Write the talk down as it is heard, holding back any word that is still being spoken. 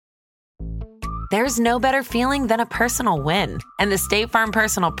There's no better feeling than a personal win. And the State Farm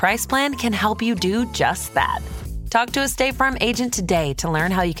Personal Price Plan can help you do just that. Talk to a State Farm agent today to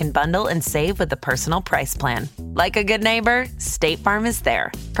learn how you can bundle and save with the Personal Price Plan. Like a good neighbor, State Farm is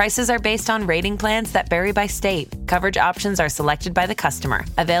there. Prices are based on rating plans that vary by state. Coverage options are selected by the customer.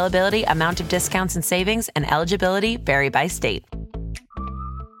 Availability, amount of discounts and savings, and eligibility vary by state.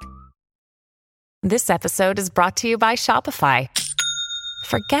 This episode is brought to you by Shopify.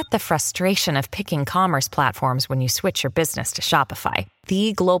 Forget the frustration of picking commerce platforms when you switch your business to Shopify,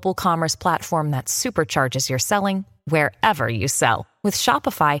 the global commerce platform that supercharges your selling wherever you sell. With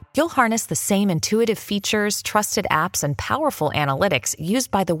Shopify, you'll harness the same intuitive features, trusted apps, and powerful analytics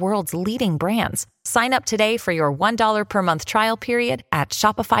used by the world's leading brands. Sign up today for your $1 per month trial period at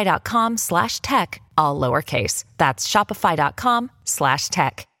shopify.com/tech, all lowercase. That's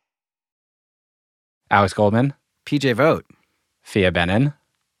shopify.com/tech. Alex Goldman, PJ Vogt, Fia Benin,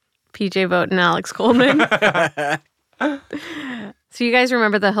 PJ Vogt and Alex Goldman. So you guys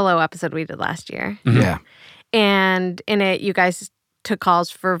remember the Hello episode we did last year? Mm-hmm. Yeah. And in it, you guys took calls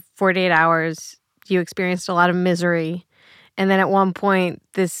for 48 hours. You experienced a lot of misery. And then at one point,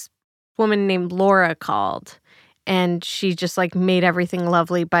 this woman named Laura called. And she just like made everything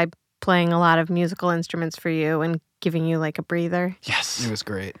lovely by playing a lot of musical instruments for you and giving you like a breather. Yes. It was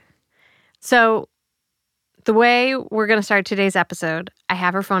great. So the way we're going to start today's episode, I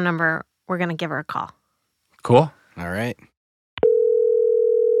have her phone number. We're going to give her a call. Cool. All right.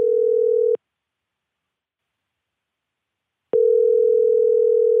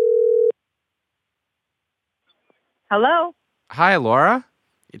 Hello. Hi, Laura.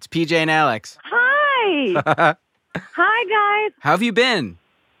 It's PJ and Alex. Hi. Hi, guys. How have you been?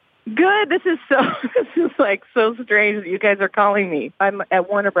 Good. This is like so strange that you guys are calling me. I'm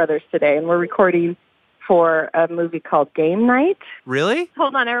at Warner Brothers today, and we're recording for a movie called Game Night. Really?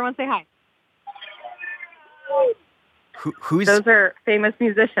 Hold on, everyone, say hi. Who's? Those are famous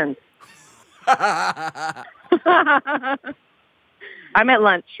musicians. I'm at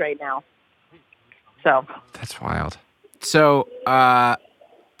lunch right now. So. That's wild. So,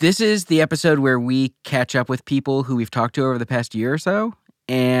 this is the episode where we catch up with people who we've talked to over the past year or so.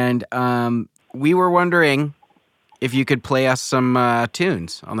 And we were wondering if you could play us some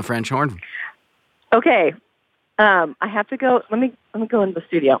tunes on the French horn. Okay. I have to go. Let me go into the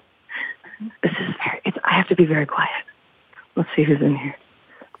studio. I have to be very quiet. Let's see who's in here.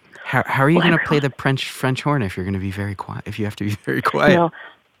 How are you going to play the French horn if you're going to be very quiet? If you have to be very quiet? No,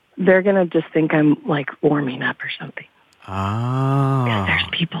 they're going to just think I'm like warming up or something. Oh. Yeah, there's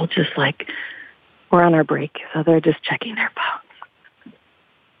people just like, we're on our break, so they're just checking their phones.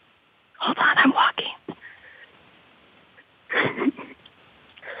 Hold on, I'm walking.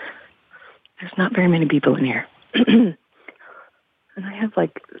 There's not very many people in here. And I have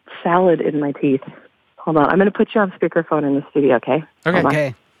like salad in my teeth. Hold on, I'm going to put you on speakerphone in the studio, okay?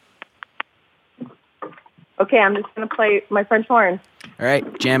 Okay. Okay, I'm just going to play my French horn. All right,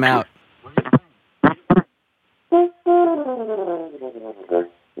 jam out.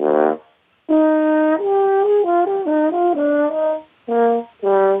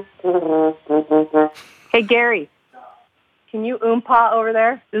 Hey, Gary, can you oompa over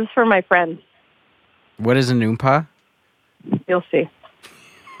there? This is for my friends. What is an oompa? You'll see.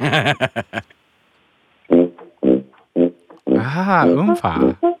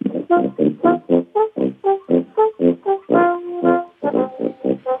 Oompa.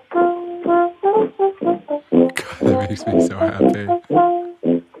 God, that makes me so happy.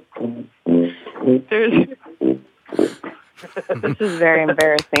 This is very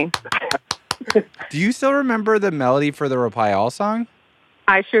embarrassing. Do you still remember the melody for the Reply All song?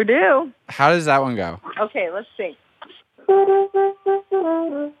 I sure do. How does that one go? Okay, let's sing.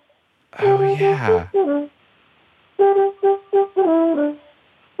 Oh, yeah.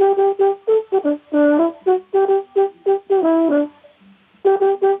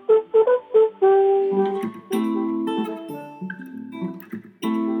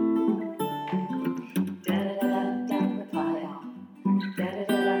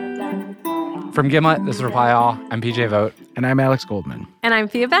 From Gimlet, this is Reply All. I'm PJ Vogt. And I'm Alex Goldman. And I'm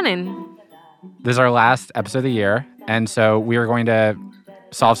Fia Benin. This is our last episode of the year, and so we are going to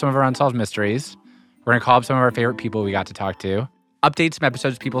solve some of our unsolved mysteries. We're going to call up some of our favorite people we got to talk to, update some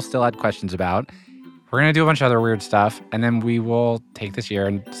episodes people still had questions about. We're going to do a bunch of other weird stuff, and then we will take this year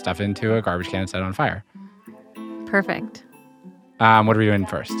and stuff it into a garbage can and set it on fire. Perfect. What are we doing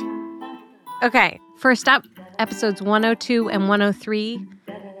first? Okay, first up, episodes 102 and 103,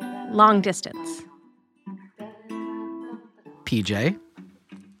 long distance. PJ.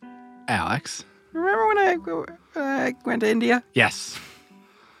 Alex. Remember when I went to India? Yes.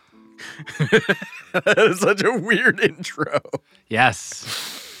 That is such a weird intro.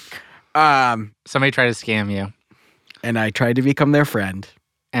 Yes. Um, Somebody tried to scam you. and I tried to become their friend.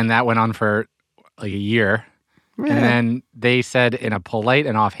 And that went on for like a year. And then they said in a polite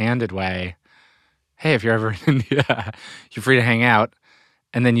and offhanded way, hey, if you're ever in India, you're free to hang out.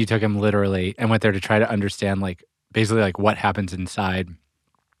 And then you took him literally and went there to try to understand basically what happens inside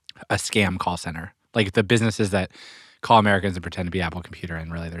a scam call center. Like the businesses that call Americans and pretend to be Apple Computer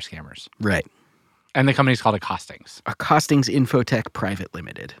and really they're scammers. Right. And the company's called Accostings. Accostings Infotech Private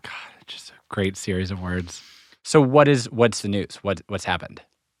Limited. God, it's just a great series of words. So what's the news? What's happened?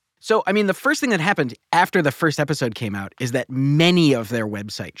 So, I mean, the first thing that happened after the first episode came out is that many of their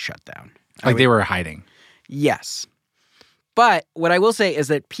websites shut down. They were hiding. Yes. But what I will say is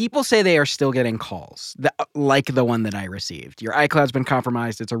that people say they are still getting calls, like the one that I received. Your iCloud's been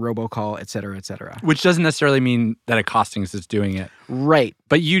compromised. It's a robocall, et cetera, et cetera. Which doesn't necessarily mean that Accostings is doing it. Right.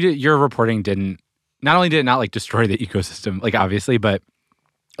 But your reporting not only did it not destroy the ecosystem, obviously, but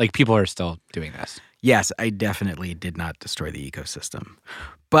people are still doing this. Yes, I definitely did not destroy the ecosystem.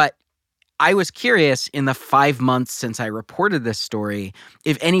 But I was curious in the 5 months since I reported this story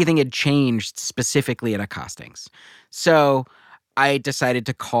if anything had changed specifically at Accostings. So I decided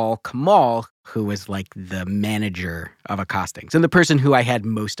to call Kamal, who was the manager of Accostings and the person who I had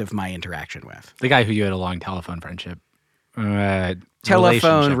most of my interaction with. The guy who you had a long telephone friendship.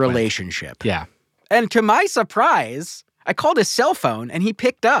 Telephone with. relationship. Yeah. And to my surprise, I called his cell phone and he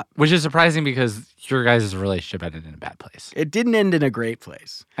picked up. Which is surprising because your guys' relationship ended in a bad place. It didn't end in a great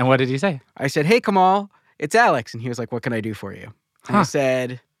place. And what did he say? I said, hey, Kamal, it's Alex. And he was like, what can I do for you? And I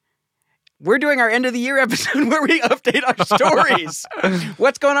said, we're doing our end of the year episode where we update our stories.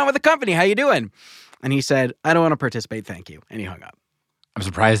 What's going on with the company? How you doing? And he said, I don't want to participate. Thank you. And he hung up. I'm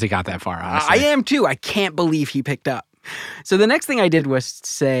surprised he got that far, honestly. I am too. I can't believe he picked up. So the next thing I did was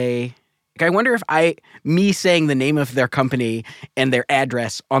say, I wonder if me saying the name of their company and their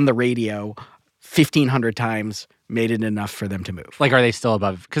address on the radio 1,500 times made it enough for them to move. Are they still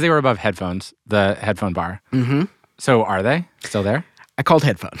above? Because they were above headphones, the headphone bar. Mm-hmm. So are they still there? I called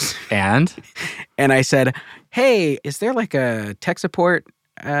headphones. And I said, hey, is there a tech support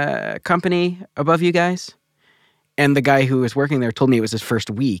company above you guys? And the guy who was working there told me it was his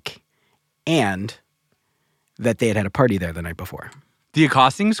first week and that they had a party there the night before. the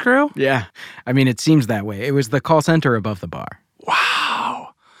Accostings crew? Yeah. I mean, it seems that way. It was the call center above the bar. Wow.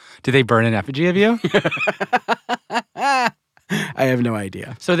 Did they burn an effigy of you? I have no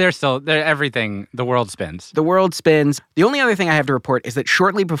idea. So they're everything, the world spins. The world spins. The only other thing I have to report is that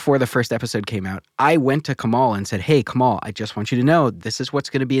shortly before the first episode came out, I went to Kamal and said, hey, Kamal, I just want you to know this is what's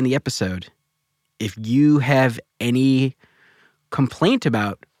going to be in the episode. If you have any complaint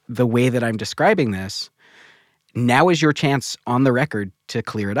about the way that I'm describing this, now is your chance on the record to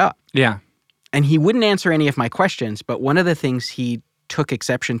clear it up. Yeah. And he wouldn't answer any of my questions, but one of the things he took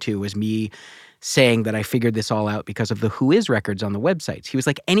exception to was me saying that I figured this all out because of the Who Is records on the websites. He was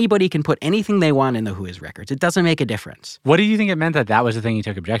like, anybody can put anything they want in the Who Is records. It doesn't make a difference. What do you think it meant that was the thing he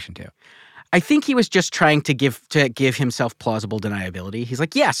took objection to? I think he was just trying to give himself plausible deniability. He's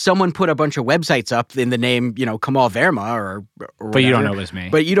like, yeah, someone put a bunch of websites up in the name, Kamal Verma or whatever, but you don't know it was me.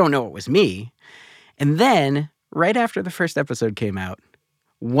 But you don't know it was me. And then, right after the first episode came out,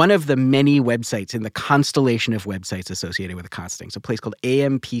 one of the many websites in the constellation of websites associated with Accostings, a place called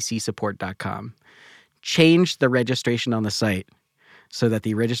ampcsupport.com, changed the registration on the site so that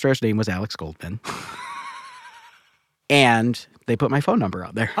the registrar's name was Alex Goldman. And they put my phone number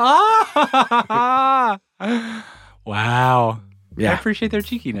out there. Wow. Yeah. I appreciate their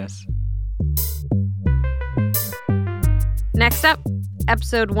cheekiness. Next up,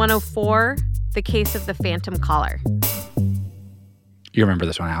 episode 104, The Case of the Phantom Caller. You remember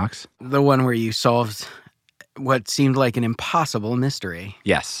this one, Alex? The one where you solved what seemed like an impossible mystery.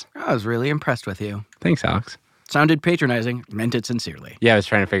 Yes. I was really impressed with you. Thanks, Alex. Sounded patronizing, meant it sincerely. Yeah, I was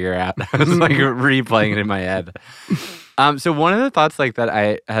trying to figure it out. I was replaying it in my head. So one of the thoughts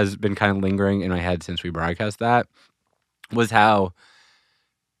that has been kind of lingering in my head since we broadcast that was how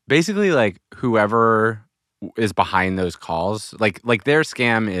basically whoever is behind those calls, like their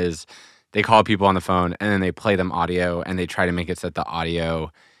scam is they call people on the phone and then they play them audio and they try to make it so that the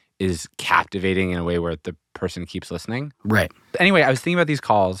audio is captivating in a way where the person keeps listening. Right. Anyway, I was thinking about these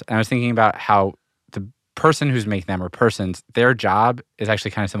calls and I was thinking about how the person who's making them or persons, their job is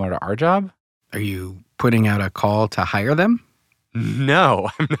actually kind of similar to our job. Are you putting out a call to hire them? No,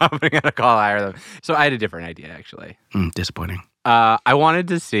 I'm not putting out a call to hire them. So I had a different idea, actually. Disappointing. I wanted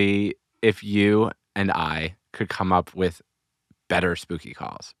to see if you and I could come up with better spooky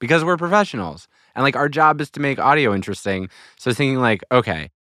calls because we're professionals and our job is to make audio interesting. So I was thinking okay,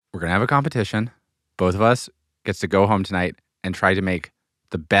 we're going to have a competition. Both of us gets to go home tonight and try to make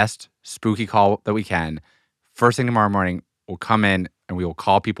the best spooky call that we can. First thing tomorrow morning, we'll come in and we will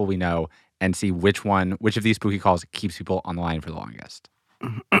call people we know and see which of these spooky calls keeps people on the line for the longest.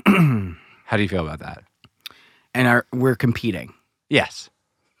 How do you feel about that? And we're competing. Yes.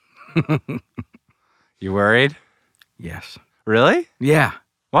 You worried? Yes. Really? Yeah.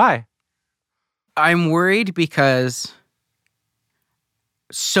 Why? I'm worried because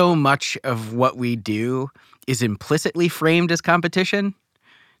so much of what we do is implicitly framed as competition.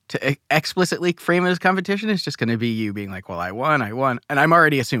 To explicitly frame it as competition is just going to be you being like, well, I won. And I'm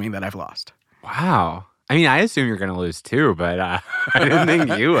already assuming that I've lost. Wow. I mean, I assume you're going to lose too, but I didn't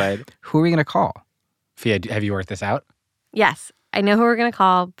think you would. Who are we going to call? Fia, have you worked this out? Yes, I know who we're going to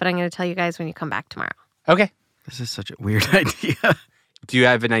call, but I'm going to tell you guys when you come back tomorrow. Okay. This is such a weird idea. Do you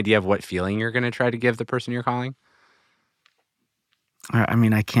have an idea of what feeling you're going to try to give the person you're calling? I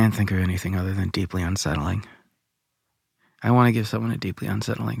mean, I can't think of anything other than deeply unsettling. I want to give someone a deeply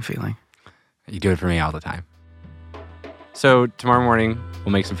unsettling feeling. You do it for me all the time. So tomorrow morning,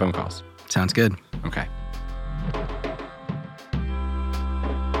 we'll make some phone calls. Sounds good. Okay.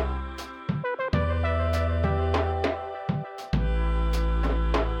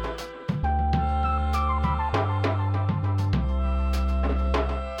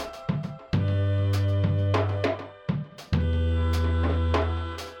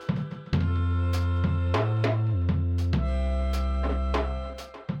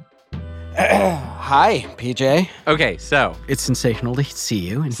 Hi, PJ. Okay, so It's sensational to see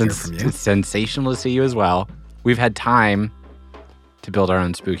you and hear from you. it's sensational to see you as well. We've had time to build our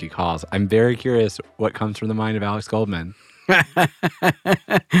own spooky calls. I'm very curious what comes from the mind of Alex Goldman.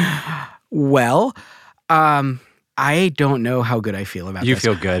 Well, I don't know how good I feel about You this.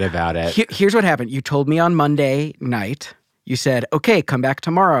 feel good about it. Here's what happened. You told me on Monday night, you said, okay, come back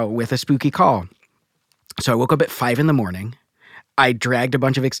tomorrow with a spooky call. So I woke up at 5 a.m. I dragged a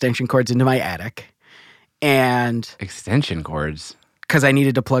bunch of extension cords into my attic. And Extension cords. because I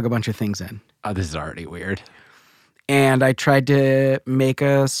needed to plug a bunch of things in. Oh, this is already weird. And I tried to make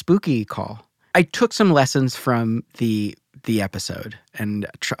a spooky call. I took some lessons from the episode, and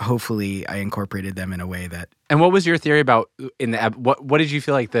hopefully I incorporated them in a way that... And what was your theory about in the what did you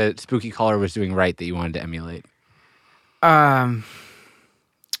feel like the spooky caller was doing right that you wanted to emulate? Tell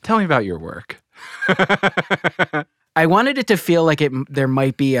me about your work. I wanted it to feel like there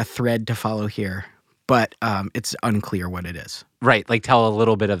might be a thread to follow here, but it's unclear what it is. Right, like tell a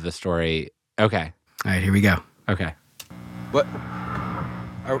little bit of the story. Okay. All right, here we go. Okay. What?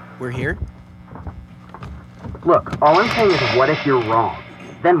 We're here? Look, all I'm saying is what if you're wrong?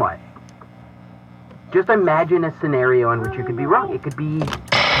 Then what? Just imagine a scenario in which you could be wrong. It could be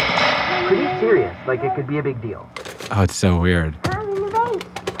pretty serious. Like, it could be a big deal. Oh, it's so weird.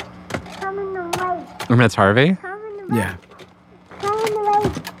 And that's Harvey? Yeah.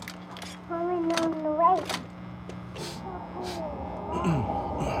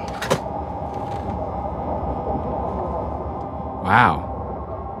 Wow.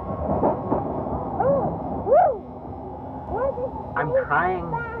 I'm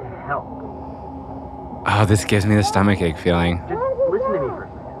trying to help. Oh, this gives me the stomachache feeling. Just listen to me for a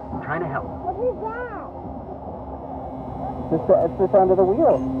second. I'm trying to help. It's just under the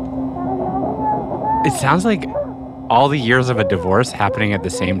wheel. It sounds like all the years of a divorce happening at the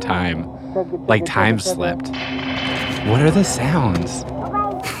same time. Like time slipped. What are the sounds?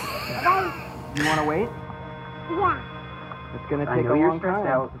 You want to wait? Yeah. It's going to take a long time.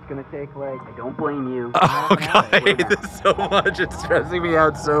 Out. It's going to take, like... I don't blame you. Oh, God, I hate this so much. It's stressing me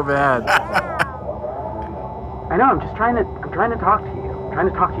out so bad. I know, I'm trying to talk to you. I'm trying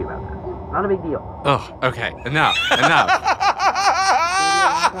to talk to you about this. Not a big deal. Oh, okay. Enough. Do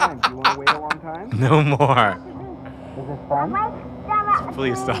you want to wait a long time? No more. Is this fun?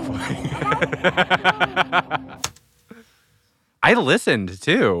 Please stop playing. I listened,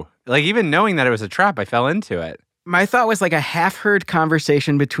 too. Like, even knowing that it was a trap, I fell into it. My thought was like a half-heard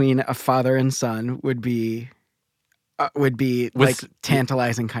conversation between a father and son would be like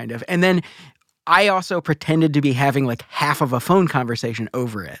tantalizing, kind of. And then I also pretended to be having like half of a phone conversation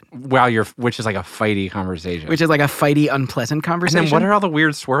over it. Which is like a fighty conversation. Which is like a fighty, unpleasant conversation. And then what are all the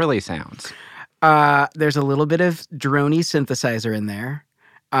weird swirly sounds? There's a little bit of droney synthesizer in there.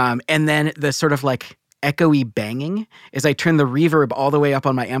 And then the sort of like echoey banging is I turned the reverb all the way up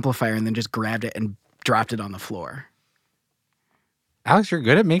on my amplifier and then just grabbed it and dropped it on the floor. Alex, you're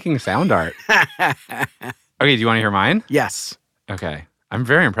good at making sound art. Okay, do you want to hear mine? Yes. Okay. I'm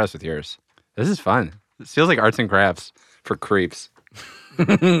very impressed with yours. This is fun. It feels like arts and crafts for creeps.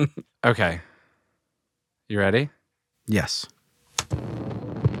 Okay. You ready? Yes.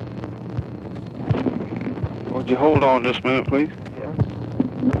 Would you hold on just a minute, please?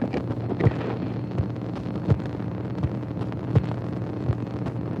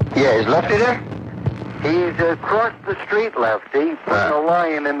 Yeah, is Lefty there? He's across the street, Lefty, putting a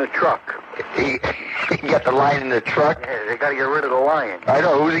lion in the truck. He got the lion in the truck? Yeah, they gotta get rid of the lion. I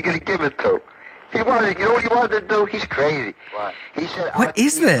know, who's he gonna give it to? You know what he wanted to do? He's crazy. What? He said, What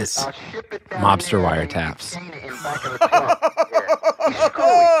is this? I'll ship it down Mobster there and wiretaps. contain it in back of the truck. Yeah. He's screwy.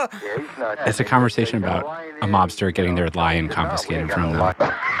 Yeah, he's nuts. It's a conversation about a mobster getting their lion confiscated from them.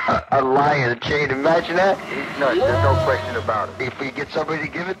 A lion chain, imagine that? He's nuts, there's no question about it. If we get somebody to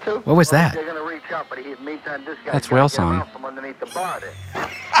give it to, What was that? they're gonna reach out, but in the meantime, this guy's That's gotta Whale get him Song. out from underneath the bar there.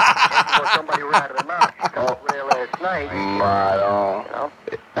 Before somebody ratted him out. He got there last night.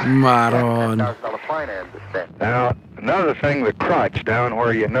 Maron. $10,000 fine, I understand. Now, another thing, the crotch down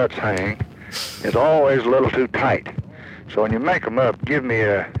where your nuts hang is always a little too tight. So when you make them up, give me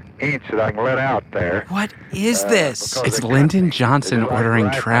an inch that I can let out there. What is this? because It's they Lyndon cut me. Johnson They're just like ordering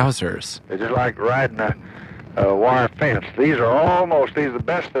riding trousers. They're just like riding a wire fence. These are the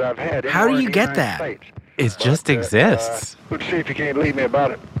best that I've had. How do anywhere you in the get United that? States. It just exists. Let's see if you can't leave me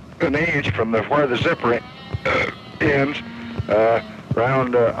about an inch from where the zipper ends,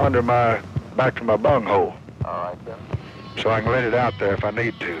 round under my back to my bunghole. All right, then. So I can let it out there if I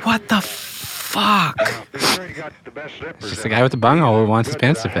need to. What the fuck? They sure you got the best zippers. Just the guy with the bunghole who wants his Good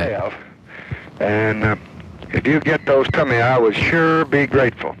pants to that I fit. have. And if you get those to me, I would sure be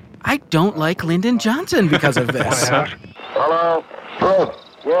grateful. I don't like Lyndon Johnson because of this. Hello? Brooke?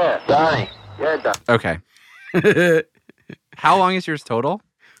 Yeah. Donnie? Yeah, Donnie. Okay. How long is yours total?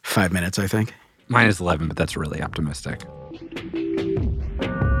 5 minutes, I think. Mine is 11, but that's really optimistic.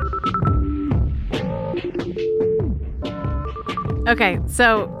 Okay,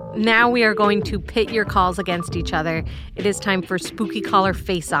 so now we are going to pit your calls against each other. It is time for Spooky Caller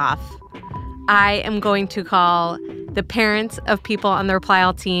Face Off. I am going to call the parents of people on the Reply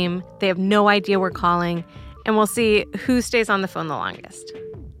All team. They have no idea we're calling, and we'll see who stays on the phone the longest.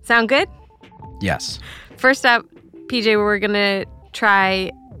 Sound good? Yes. First up, PJ, we're going to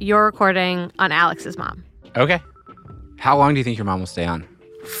try your recording on Alex's mom. Okay. How long do you think your mom will stay on?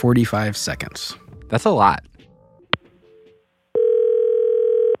 45 seconds. That's a lot.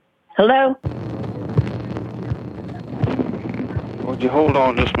 Hello? Would you hold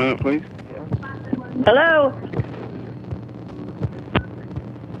on just a minute, please? Hello?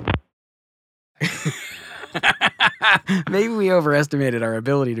 Maybe we overestimated our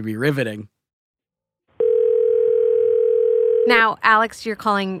ability to be riveting. Now, Alex, you're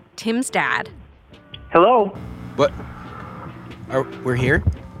calling Tim's dad. Hello? What? We're here?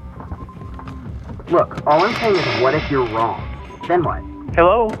 Look, all I'm saying is, what if you're wrong? Then what?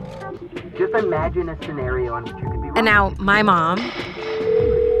 Hello? Just imagine a scenario in which you could be wrong. And now, my mom.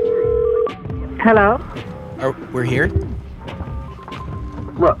 Hello? We're here?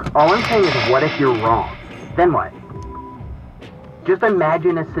 Look, all I'm saying is, what if you're wrong? Then what? Just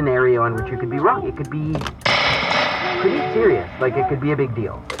imagine a scenario in which you could be wrong. It could be pretty serious. Like, it could be a big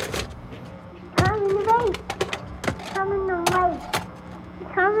deal. Come in the race. Come in the race.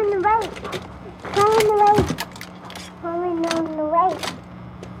 Come in the race. Come in the race. Come in the race.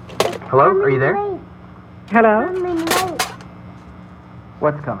 Hello? Are you there? Hello? Come in the race.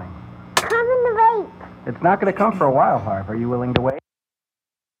 What's coming? Come in the race. It's not going to come for a while, Harv. Are you willing to wait?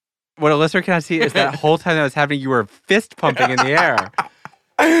 What a listener cannot see is that whole time that was happening, you were fist pumping in the air.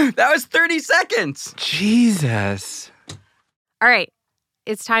 That was 30 seconds. Jesus. All right,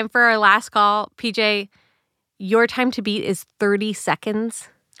 it's time for our last call. PJ, your time to beat is 30 seconds.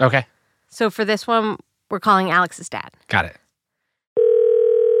 Okay. So for this one, we're calling Alex's dad. Got it.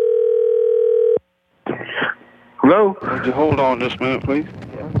 Hello? Would you hold on just a minute, please?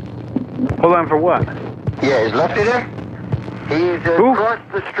 Hold on for what? Yeah, is Lefty there? He's across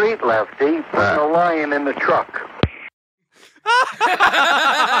the street, Lefty, putting a lion in the truck.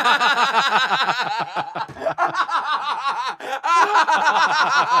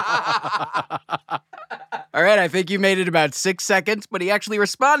 All right, I think you made it about 6 seconds, but he actually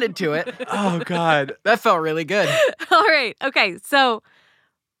responded to it. Oh, God. That felt really good. All right, okay, so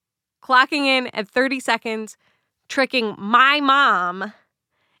clocking in at 30 seconds, tricking my mom,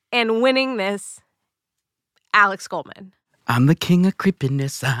 and winning this, Alex Goldman. I'm the king of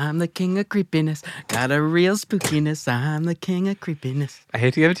creepiness. I'm the king of creepiness. Got a real spookiness. I'm the king of creepiness. I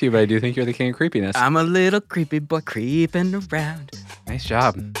hate to give it to you, but I do think you're the king of creepiness. I'm a little creepy boy creeping around. Nice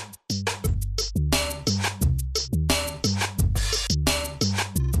job.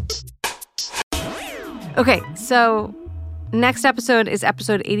 Okay, so next episode is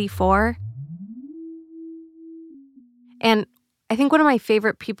episode 84. And I think one of my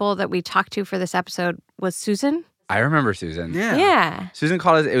favorite people that we talked to for this episode was Susan. I remember Susan. Yeah. Susan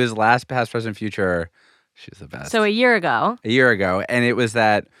called us. It was Last, Past, Present, Future. She was the best. So a year ago. And it was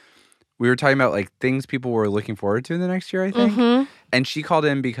that we were talking about like things people were looking forward to in the next year, I think. Mm-hmm. And she called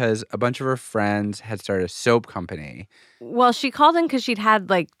in because a bunch of her friends had started a soap company. Well, she called in because she'd had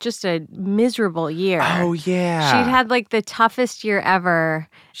like just a miserable year. Oh, yeah. She'd had like the toughest year ever.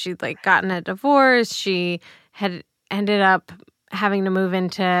 She'd like gotten a divorce. She had ended up having to move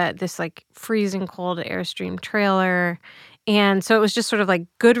into this like freezing cold Airstream trailer. And so it was just sort of like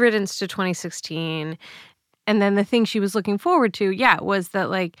good riddance to 2016. And then the thing she was looking forward to, was that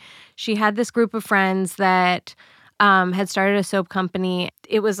like she had this group of friends that had started a soap company.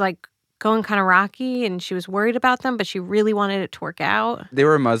 It was like going kind of rocky and she was worried about them, but she really wanted it to work out. They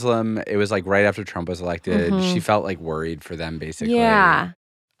were Muslim. It was like right after Trump was elected. Mm-hmm. She felt like worried for them, basically. Yeah.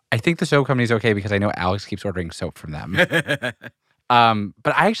 I think the soap company's okay because I know Alex keeps ordering soap from them.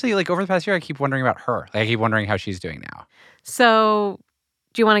 But I actually, like, over the past year, I keep wondering about her. Like, I keep wondering how she's doing now. So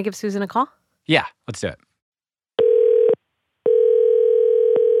do you want to give Susan a call? Yeah, let's do it.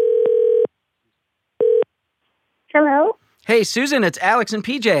 Hello? Hey, Susan, it's Alex and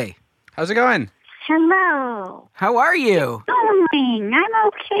PJ. How's it going? Hello. How are you? Going. I'm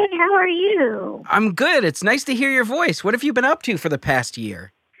okay. How are you? I'm good. It's nice to hear your voice. What have you been up to for the past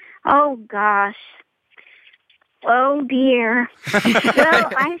year? Oh, gosh. Oh, dear. Well,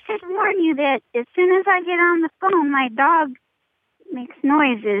 I should warn you that as soon as I get on the phone, my dog makes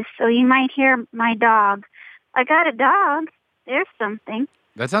noises, so you might hear my dog. I got a dog. There's something.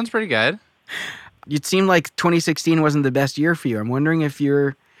 That sounds pretty good. It seemed like 2016 wasn't the best year for you. I'm wondering if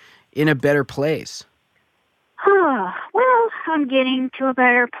you're in a better place. Oh, well, I'm getting to a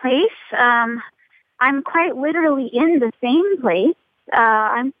better place. I'm quite literally in the same place.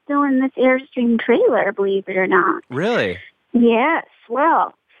 I'm still in this Airstream trailer, believe it or not. Really? Yes.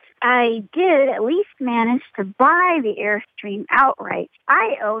 Well, I did at least manage to buy the Airstream outright.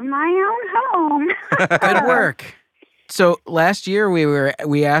 I own my own home. Good work. So last year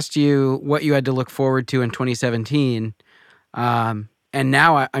we asked you what you had to look forward to in 2017, and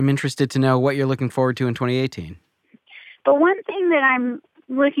now I'm interested to know what you're looking forward to in 2018. But one thing that I'm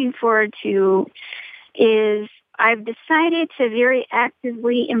looking forward to is I've decided to very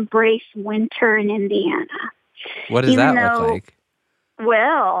actively embrace winter in Indiana. What does that look like?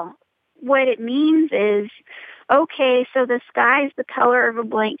 Well, what it means is, okay, so the sky's the color of a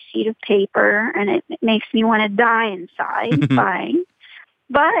blank sheet of paper, and it makes me want to die inside. Fine.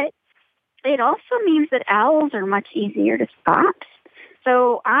 But it also means that owls are much easier to spot.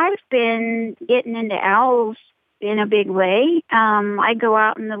 So I've been getting into owls in a big way. I go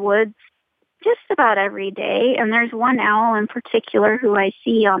out in the woods just about every day, and there's one owl in particular who I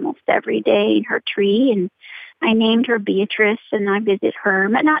see almost every day in her tree, and I named her Beatrice, and I visit her,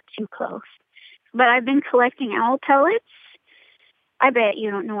 but not too close. But I've been collecting owl pellets. I bet you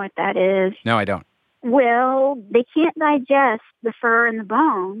don't know what that is. No, I don't. Well, they can't digest the fur and the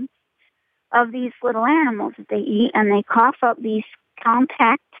bones of these little animals that they eat, and they cough up these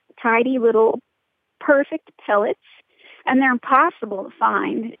compact, tidy little perfect pellets, and they're impossible to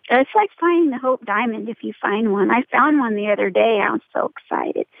find. It's like finding the Hope Diamond if you find one. I found one the other day. I was so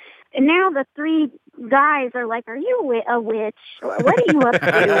excited. And now the three guys are like, are you a witch? What are you up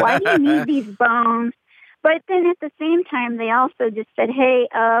to? Why do you need these bones? But then at the same time, they also just said, hey,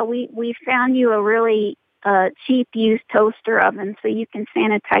 we found you a really cheap used toaster oven so you can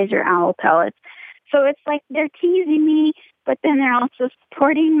sanitize your owl pellets. So it's like they're teasing me, but then they're also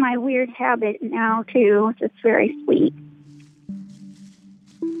supporting my weird habit now, too. It's very sweet.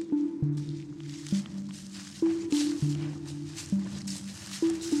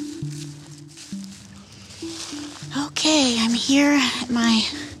 Okay, I'm here at my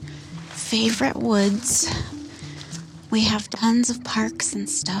favorite woods. We have tons of parks and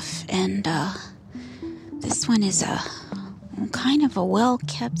stuff, and this one is a kind of a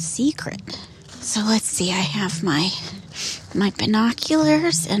well-kept secret. So let's see, I have my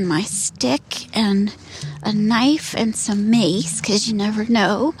binoculars and my stick and a knife and some mace, because you never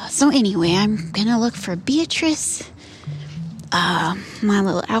know. So anyway, I'm gonna look for Beatrice, my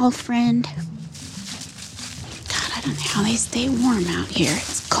little owl friend. God, I don't know how they stay warm out here.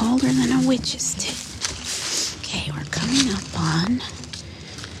 It's colder than a witch's tit. Okay, we're coming up on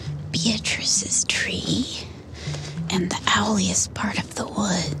Beatrice's tree and the owliest part of the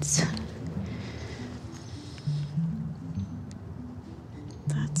woods.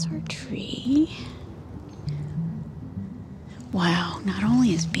 That's our tree. Wow, not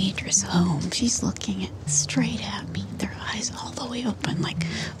only is Beatrice home, she's looking straight at me, their eyes all the way open like,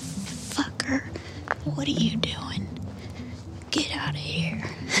 fucker, what are you doing? Get out of here.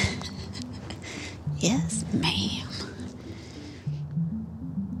 Yes, ma'am.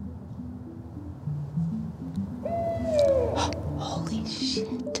 Holy shit.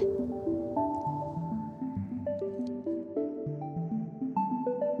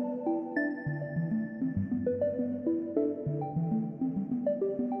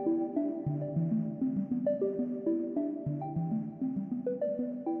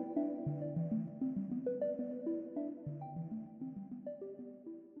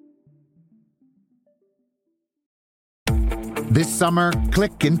 This summer,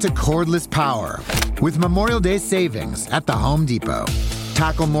 click into cordless power with Memorial Day savings at the Home Depot.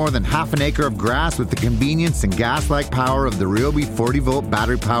 Tackle more than half an acre of grass with the convenience and gas-like power of the Ryobi 40-volt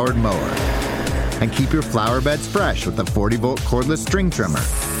battery-powered mower. And keep your flower beds fresh with the 40-volt cordless string trimmer.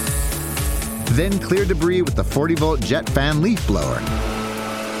 Then clear debris with the 40-volt jet fan leaf blower.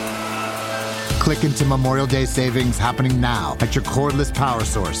 Click into Memorial Day savings happening now at your cordless power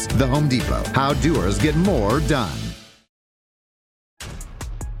source, the Home Depot. How doers get more done.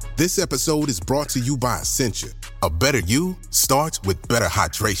 This episode is brought to you by Essentia. A better you starts with better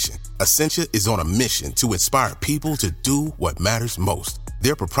hydration. Essentia is on a mission to inspire people to do what matters most.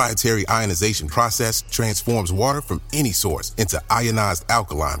 Their proprietary ionization process transforms water from any source into ionized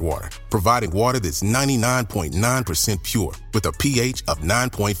alkaline water, providing water that's 99.9% pure with a pH of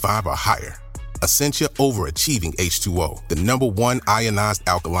 9.5 or higher. Essentia Overachieving H2O, the #1 ionized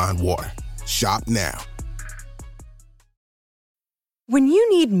alkaline water. Shop now. When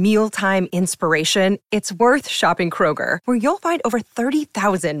you need mealtime inspiration, it's worth shopping Kroger, where you'll find over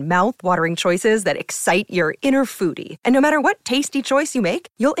 30,000 mouth-watering choices that excite your inner foodie. And no matter what tasty choice you make,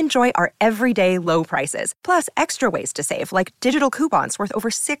 you'll enjoy our everyday low prices, plus extra ways to save, like digital coupons worth over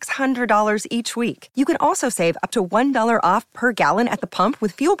 $600 each week. You can also save up to $1 off per gallon at the pump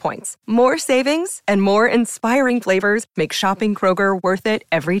with fuel points. More savings and more inspiring flavors make shopping Kroger worth it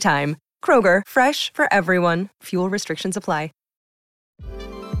every time. Kroger, fresh for everyone. Fuel restrictions apply.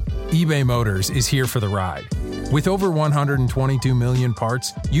 eBay Motors is here for the ride. With over 122 million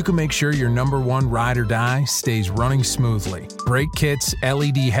parts, you can make sure your #1 ride or die stays running smoothly. Brake kits,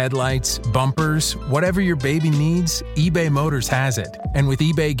 LED headlights, bumpers, whatever your baby needs, eBay Motors has it. And with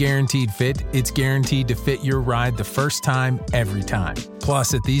eBay Guaranteed Fit, it's guaranteed to fit your ride the first time, every time.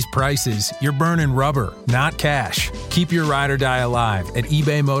 Plus, at these prices, you're burning rubber, not cash. Keep your ride or die alive at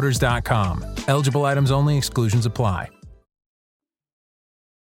ebaymotors.com. Eligible items only. Exclusions apply.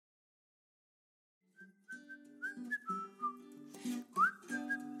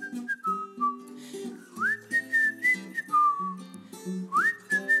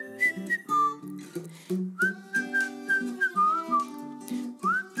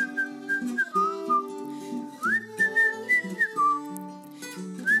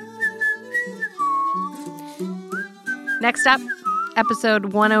 Next up,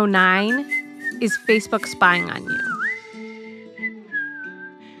 episode 109 is Facebook spying on you.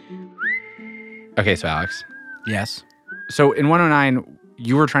 Okay, so Alex. Yes. So in 109,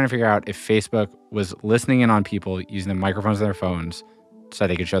 you were trying to figure out if Facebook was listening in on people using the microphones on their phones so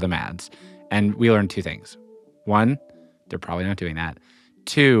they could show them ads. And we learned two things. One, they're probably not doing that.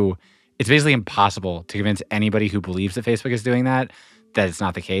 Two, it's basically impossible to convince anybody who believes that Facebook is doing that it's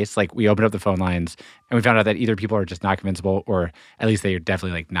not the case. Like, we opened up the phone lines and we found out that either people are just not convincible, or at least they are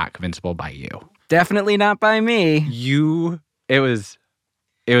definitely like not convincible by you. Definitely not by me. It was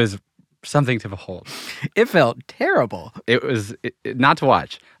something to behold. It felt terrible. It was not to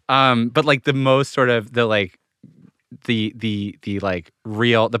watch. But like the most sort of the like the like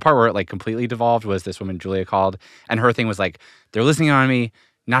real, the part where it like completely devolved was this woman Julia called, and her thing was like, they're listening on me,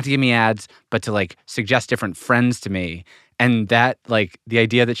 not to give me ads, but to like suggest different friends to me. And that, like, the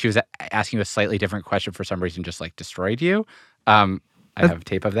idea that she was asking you a slightly different question for some reason just like destroyed you. I have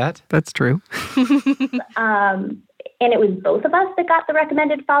tape of that. That's true. And it was both of us that got the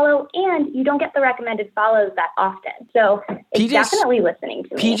recommended follow, and you don't get the recommended follows that often. So it's definitely listening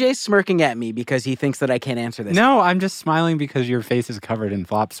to me. PJ's smirking at me because he thinks that I can't answer this. No, I'm just smiling because your face is covered in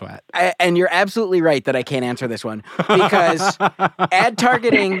flop sweat. And you're absolutely right that I can't answer this one, because ad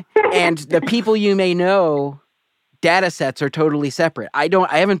targeting and the people you may know data sets are totally separate. I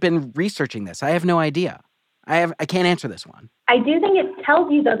haven't been researching this. I have no idea. I can't answer this one. I do think it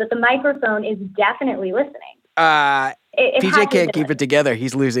tells you, though, that the microphone is definitely listening. PJ can't keep it together.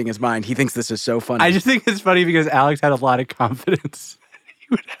 He's losing his mind. He thinks this is so funny. I just think it's funny because Alex had a lot of confidence that he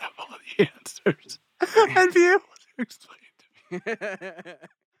would have all the answers and be able to explain to me.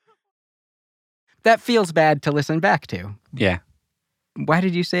 That feels bad to listen back to. Yeah. Why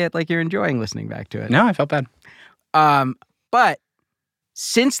did you say it like you're enjoying listening back to it? No, I felt bad. But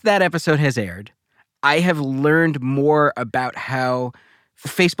since that episode has aired, I have learned more about how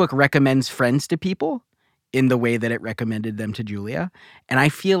Facebook recommends friends to people in the way that it recommended them to Julia. And I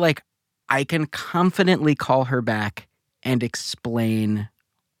feel like I can confidently call her back and explain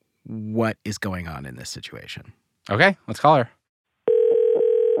what is going on in this situation. Okay, let's call her.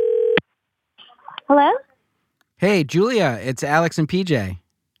 Hello? Hey, Julia, it's Alex and PJ.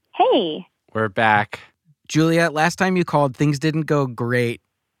 Hey. We're back. Julia, last time you called, things didn't go great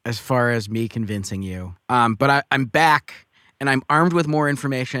as far as me convincing you. But I'm back, and I'm armed with more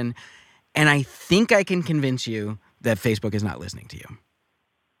information, and I think I can convince you that Facebook is not listening to you.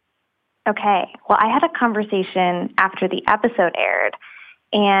 Okay. Well, I had a conversation after the episode aired,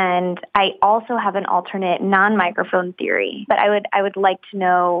 and I also have an alternate non-microphone theory, but I would like to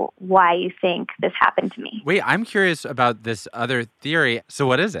know why you think this happened to me. Wait, I'm curious about this other theory. So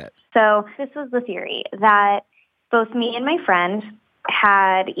what is it? So this was the theory that both me and my friend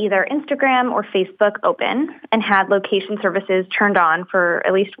had either Instagram or Facebook open and had location services turned on for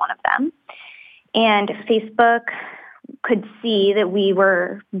at least one of them. And Facebook could see that we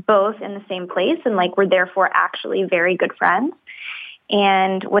were both in the same place and were therefore actually very good friends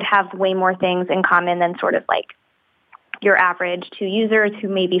and would have way more things in common than sort of your average two users who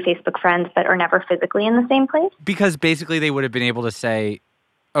may be Facebook friends but are never physically in the same place. Because basically they would have been able to say,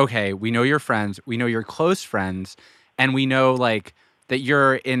 okay, we know you're friends, we know you're close friends, and we know that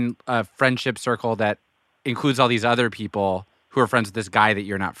you're in a friendship circle that includes all these other people who are friends with this guy that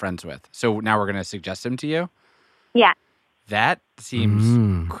you're not friends with. So now we're going to suggest him to you? Yeah. That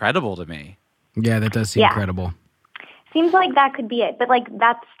seems credible to me. Yeah, that does seem credible. Seems like that could be it, but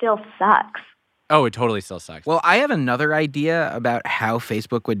that still sucks. Oh, it totally still sucks. Well, I have another idea about how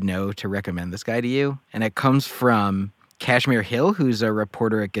Facebook would know to recommend this guy to you, and it comes from Kashmir Hill, who's a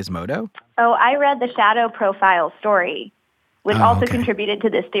reporter at Gizmodo. Oh, I read the shadow profile story, which also contributed to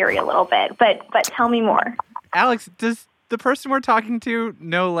this theory a little bit, but tell me more. Alex, does the person we're talking to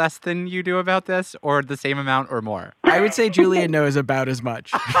know less than you do about this, or the same amount or more? I would say Julia knows about as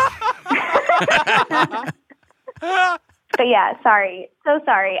much. But yeah, sorry. So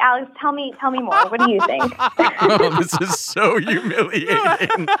sorry. Alex, tell me more. What do you think? Oh, this is so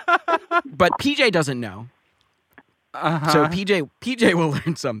humiliating. But PJ doesn't know. So PJ will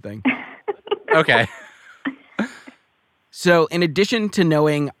learn something. Okay. So in addition to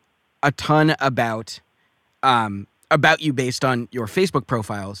knowing a ton about you based on your Facebook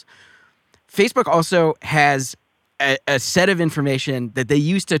profiles, Facebook also has a set of information that they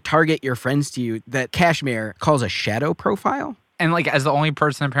use to target your friends to you that Kashmir calls a shadow profile. And as the only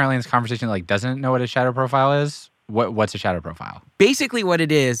person apparently in this conversation doesn't know what a shadow profile is, what's a shadow profile? Basically what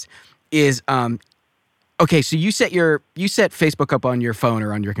it is okay, so you set Facebook up on your phone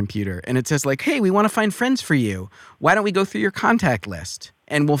or on your computer, and it says hey, we want to find friends for you. Why don't we go through your contact list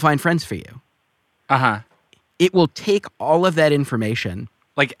and we'll find friends for you? Uh-huh. It will take all of that information.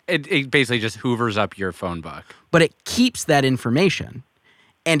 It basically just hoovers up your phone book. But it keeps that information.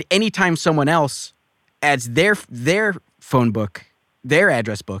 And anytime someone else adds their phone book, their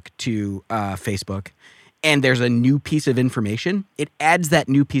address book to Facebook, and there's a new piece of information, it adds that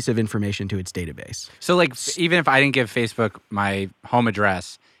new piece of information to its database. So even if I didn't give Facebook my home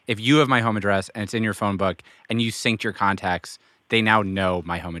address, if you have my home address and it's in your phone book and you synced your contacts, they now know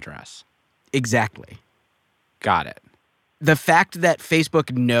my home address. Exactly. Got it. The fact that Facebook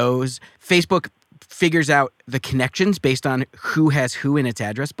figures out the connections based on who has who in its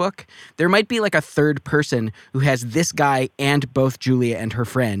address book. There might be a third person who has this guy and both Julia and her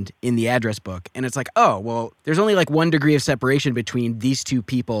friend in the address book. And it's oh, well, there's only 1 degree of separation between these two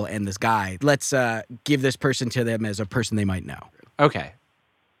people and this guy. Let's give this person to them as a person they might know. Okay.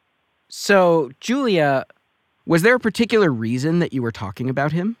 So, Julia, was there a particular reason that you were talking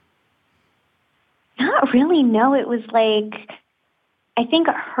about him? Not really, no. It was I think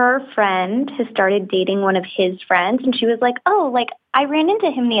her friend has started dating one of his friends, and she was I ran into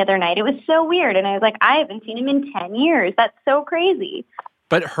him the other night. It was so weird. And I was I haven't seen him in 10 years. That's so crazy.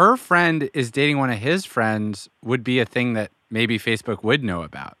 But her friend is dating one of his friends would be a thing that maybe Facebook would know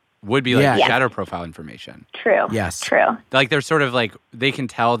about. Would be shadow profile information. True. Yes. True. They're sort of they can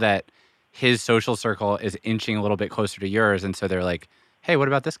tell that his social circle is inching a little bit closer to yours. And so they're hey, what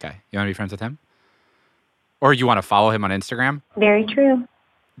about this guy? You want to be friends with him? Or you want to follow him on Instagram? Very true.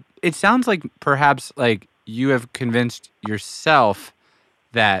 It sounds perhaps you have convinced yourself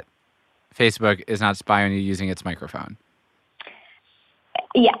that Facebook is not spying on you using its microphone.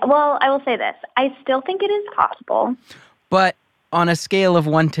 Yeah, well, I will say this. I still think it is possible. But on a scale of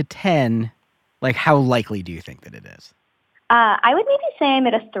 1 to 10, how likely do you think that it is? I would maybe say I'm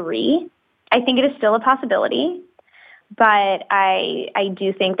at a 3. I think it is still a possibility. But I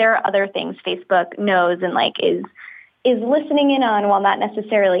do think there are other things Facebook knows and like is listening in on while not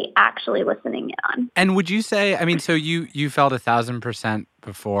necessarily actually listening in on. And would you say, I mean, so you felt 1,000%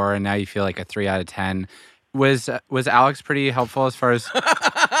 before, and now you feel like a 3 out of 10. Was Alex pretty helpful as far as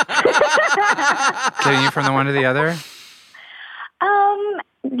getting you from the one to the other?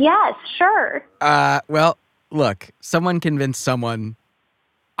 Yes, sure. Well, look, someone convinced someone.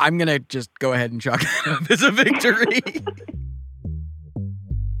 I'm going to just go ahead and chalk it up as a victory.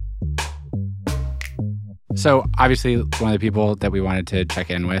 So obviously one of the people that we wanted to check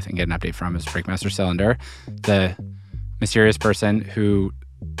in with and get an update from is Breakmaster Cylinder, the mysterious person who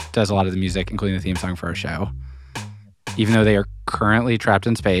does a lot of the music, including the theme song for our show. Even though they are currently trapped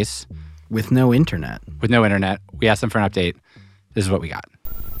in space. With no internet. We asked them for an update. This is what we got.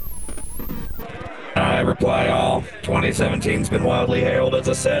 I reply all. 2017's been wildly hailed as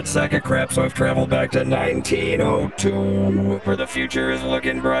a sad sack of crap, so I've traveled back to 1902, where the future is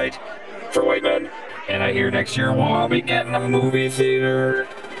looking bright for white men. And I hear next year we'll be getting a movie theater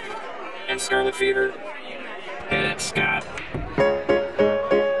and Scarlet Fever. And it's Scott.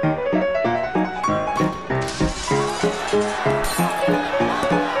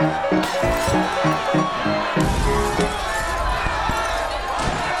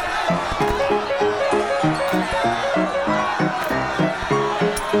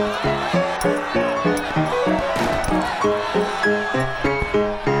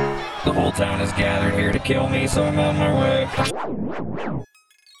 The whole town is gathered here to kill me, so I'm on my way.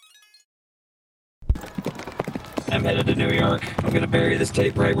 I'm headed to New York. I'm gonna bury this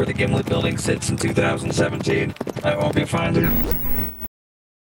tape right where the Gimlet building sits in 2017. I won't be finding it.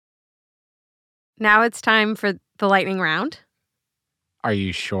 Now it's time for the lightning round. Are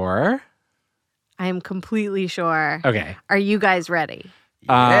you sure? I am completely sure. Okay. Are you guys ready? Yes.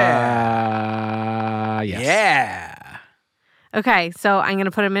 Yeah. Okay, so I'm going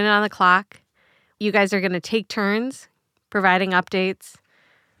to put a minute on the clock. You guys are going to take turns providing updates.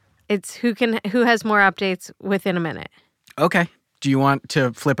 It's who has more updates within a minute. Okay. Do you want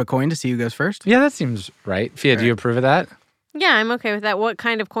to flip a coin to see who goes first? Yeah, that seems right. Fia, do you approve of that? Yeah, I'm okay with that. What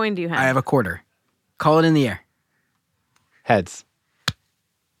kind of coin do you have? I have a quarter. Call it in the air. Heads.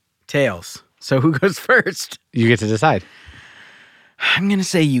 Tails. So who goes first? You get to decide. I'm going to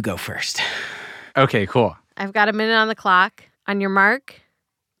say you go first. Okay, cool. I've got a minute on the clock. On your mark,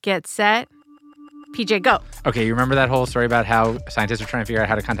 get set, PJ, go. Okay, you remember that whole story about how scientists are trying to figure out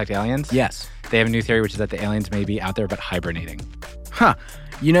how to contact aliens? Yes. They have a new theory, which is that the aliens may be out there but hibernating. Huh.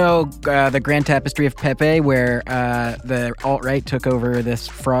 You know the Grand Tapestry of Pepe, where the alt-right took over this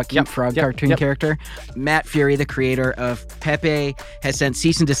cute frog cartoon character? Matt Fury, the creator of Pepe, has sent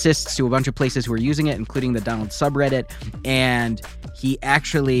cease and desists to a bunch of places who are using it, including the Donald subreddit, and he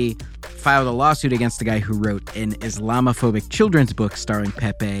actually filed a lawsuit against the guy who wrote an Islamophobic children's book starring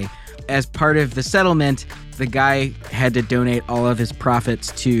Pepe. As part of the settlement, the guy had to donate all of his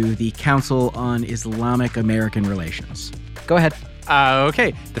profits to the Council on Islamic American Relations. Go ahead.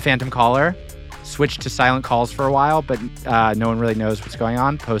 Okay. The Phantom Caller switched to silent calls for a while, but no one really knows what's going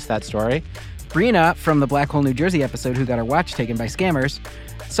on. Post that story. Brina from the Black Hole New Jersey episode who got her watch taken by scammers,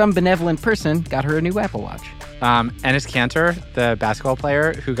 some benevolent person got her a new Apple Watch. Enes Kanter, the basketball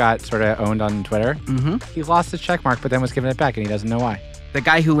player who got sort of owned on Twitter, he lost his checkmark, but then was given it back, and he doesn't know why. The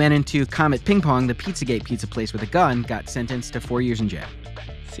guy who went into Comet Ping Pong, the Pizzagate pizza place with a gun, got sentenced to 4 years in jail.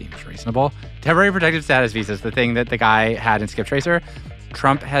 Seems reasonable. Temporary protected status visas, the thing that the guy had in Skip Tracer.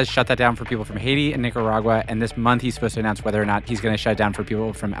 Trump has shut that down for people from Haiti and Nicaragua, and this month he's supposed to announce whether or not he's going to shut it down for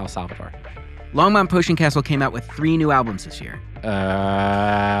people from El Salvador. Longmont Potion Castle came out with 3 new albums this year.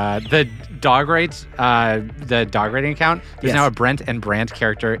 The dog rating account, there's now a Brent and Brant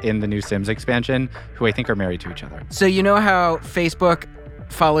character in the new Sims expansion who I think are married to each other. So you know how Facebook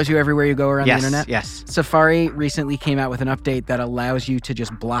follows you everywhere you go around the internet? Yes. Safari recently came out with an update that allows you to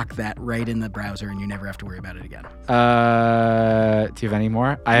just block that right in the browser and you never have to worry about it again. Do you have any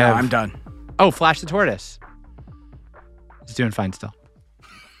more? I'm done. Oh, Flash the Tortoise. He's doing fine still.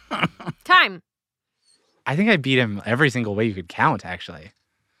 Time. I think I beat him every single way you could count, actually.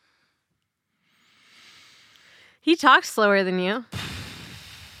 He talks slower than you.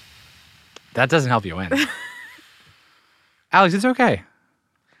 That doesn't help you win. Alex, it's okay.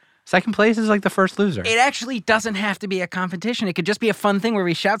 Second place is like the first loser. It actually doesn't have to be a competition. It could just be a fun thing where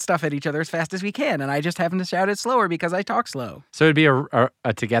we shout stuff at each other as fast as we can, and I just happen to shout it slower because I talk slow. So it'd be a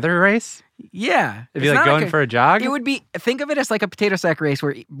together race? Yeah. It'd be like going for a jog? It would be, think of it as like a potato sack race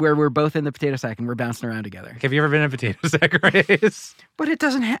where we're both in the potato sack and we're bouncing around together. Have you ever been in a potato sack race? But it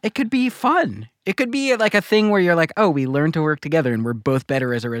doesn't it could be fun. It could be like a thing where you're like, oh, we learn to work together and we're both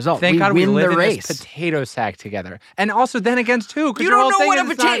better as a result. Thank God we win live the in race. this potato sack together. And also then against who? You don't know what a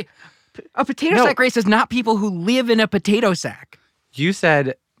potato sack race is. Not people who live in a potato sack. You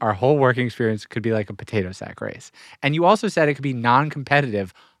said our whole working experience could be like a potato sack race. And you also said it could be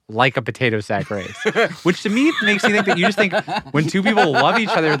non-competitive like a potato sack race, which to me makes you think that you just think when two people love each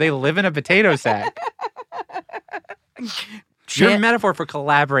other, they live in a potato sack. Your metaphor for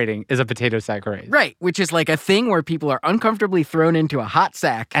collaborating is a potato sack race. Right, which is like a thing where people are uncomfortably thrown into a hot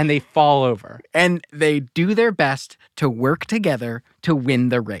sack. And they fall over. And they do their best to work together to win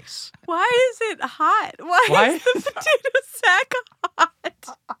the race. Why is it hot? Why is the potato sack hot?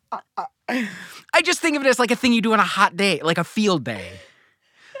 I just think of it as like a thing you do on a hot day, like a field day.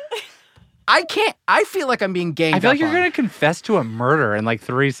 I feel like I'm being ganged up on. I feel like you're going to confess to a murder in like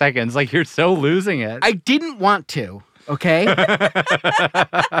 3 seconds. Like you're so losing it. I didn't want to, okay?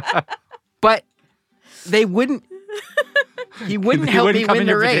 But they wouldn't. He wouldn't help me win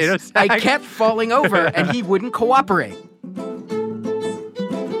the race. I kept falling over and he wouldn't cooperate.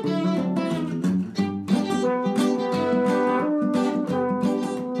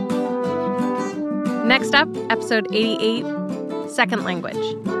 Next up, episode 88, Second Language.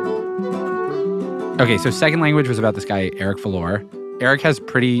 Okay, so Second Language was about this guy, Eric Valor. Eric has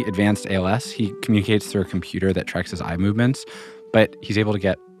pretty advanced ALS. He communicates through a computer that tracks his eye movements, but he's able to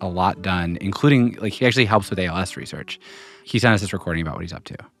get a lot done, including, like, he actually helps with ALS research. He sent us this recording about what he's up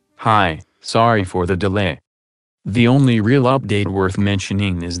to. Hi, sorry for the delay. The only real update worth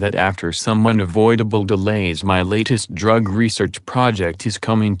mentioning is that after some unavoidable delays, my latest drug research project is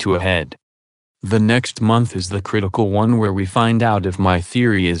coming to a head. The next month is the critical one where we find out if my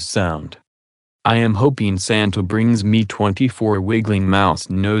theory is sound. I am hoping Santa brings me 24 wiggling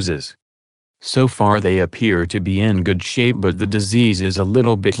mouse noses. So far they appear to be in good shape, but the disease is a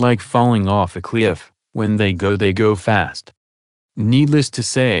little bit like falling off a cliff. When they go fast. Needless to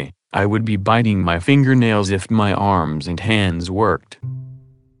say, I would be biting my fingernails if my arms and hands worked.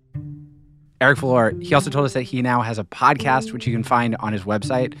 Eric Valor, he also told us that he now has a podcast, which you can find on his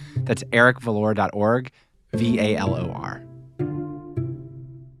website. That's ericvalor.org, VALOR.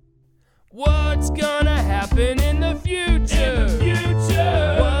 What's gonna happen in the future?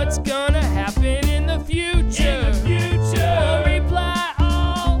 What's gonna happen in the future? Reply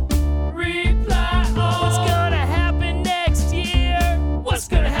all. What's gonna happen next year? What's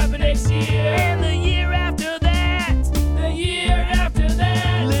gonna happen next year? And the year after that.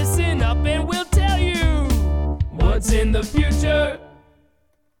 Listen up and we'll tell you what's in the future.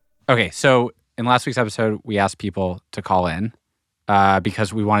 Okay, so in last week's episode, we asked people to call in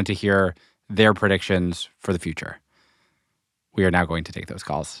because we wanted to hear their predictions for the future. We are now going to take those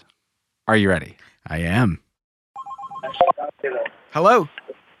calls. Are you ready? I am. Hello.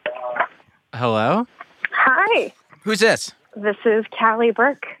 Hello? Hi. Who's this? This is Callie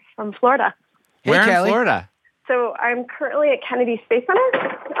Burke from Florida. Hey, Where Callie. in Florida? So I'm currently at Kennedy Space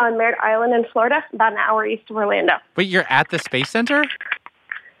Center on Merritt Island in Florida, about an hour east of Orlando. Wait, you're at the Space Center?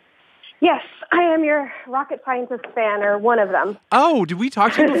 Yes, I am your rocket scientist fan, or one of them. Oh, did we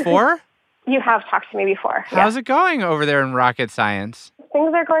talk to you before? You have talked to me before. How's it going over there in rocket science?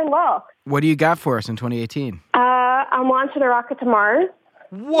 Things are going well. What do you got for us in 2018? I'm launching a rocket to Mars.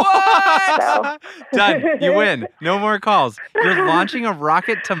 What? So. Done. You win. No more calls. You're launching a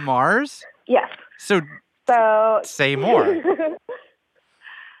rocket to Mars? Yes. So say more.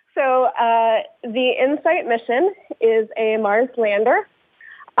 So the InSight mission is a Mars lander.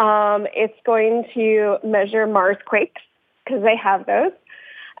 It's going to measure Mars quakes, because they have those.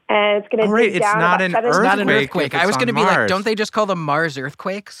 And it's going to dig down about 7 It's not an earthquake. I was going to be like, don't they just call them Mars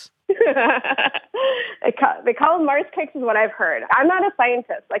earthquakes? They call them Mars quakes is what I've heard. I'm not a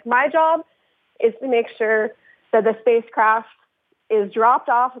scientist. Like, my job is to make sure that the spacecraft is dropped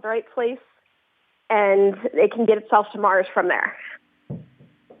off at the right place and it can get itself to Mars from there.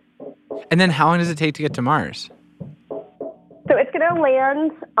 And then how long does it take to get to Mars? So it's going to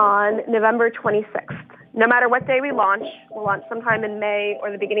land on November 26th. No matter what day we launch, we'll launch sometime in May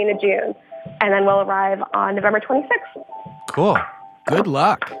or the beginning of June, and then we'll arrive on November 26th. Cool. Good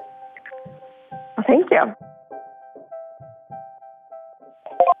luck. Well, thank you.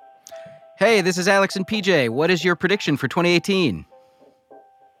 Hey, this is Alex and PJ. What is your prediction for 2018?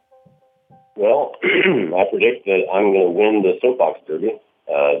 Well, I predict that I'm going to win the Soapbox Derby,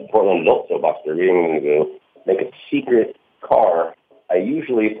 Portland Adult Soapbox Derby. I'm going to go make a secret car. I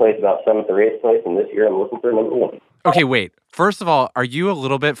usually place about 7th or 8th place, and this year I'm looking for number 1. Okay, wait. First of all, are you a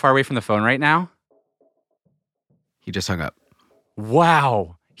little bit far away from the phone right now? He just hung up.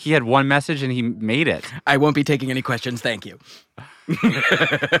 Wow. He had one message and he made it. I won't be taking any questions, thank you.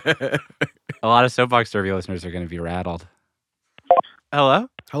 A lot of Soapbox Derby listeners are going to be rattled. Hello?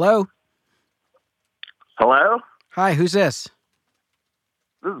 Hello? Hello? Hi, who's this?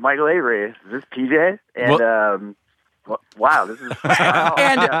 This is Michael Avery. Is this PJ? And, wow, this is...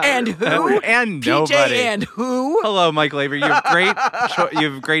 And who? And PJ nobody. and who? Hello, Michael Avery. You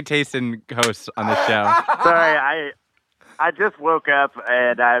have great taste in hosts on this show. Sorry, I just woke up,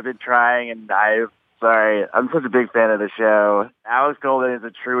 and I've been trying, and I'm such a big fan of the show. Alex Golden is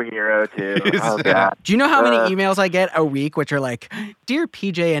a true hero, too. Oh, God. Do you know how many emails I get a week which are like, Dear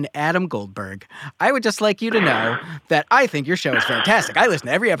PJ and Adam Goldberg, I would just like you to know that I think your show is fantastic. I listen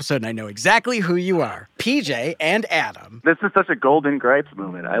to every episode and I know exactly who you are. PJ and Adam. This is such a Golden Gripes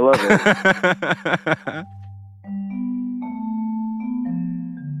moment. I love it.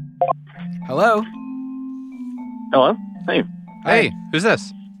 Hello? Hello? Hey. Hey, who's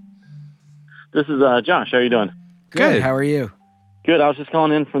this? This is Josh. How are you doing? Good. How are you? Good. I was just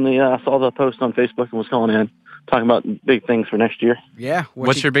calling in from saw the post on Facebook and was calling in, talking about big things for next year. Yeah.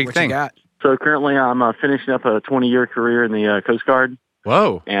 What's your big thing? You got? So currently I'm finishing up a 20-year career in the Coast Guard.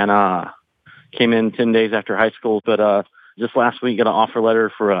 Whoa. And came in 10 days after high school. But just last week got an offer letter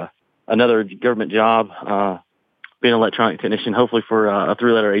for another government job, being an electronic technician, hopefully for a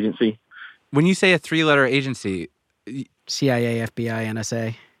 3-letter agency. When you say a 3-letter agency... CIA, FBI,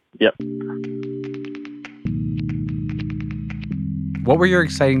 NSA. Yep. What were your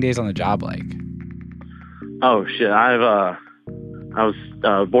exciting days on the job like? Oh shit! I was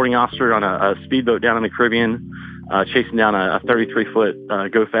boarding officer on a speedboat down in the Caribbean, chasing down a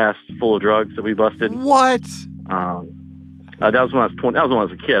 33-foot go fast full of drugs that we busted. What? That was when I was 20. That was when I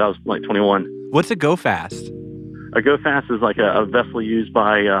was a kid. I was like 21. What's a go fast? A go fast is like a vessel used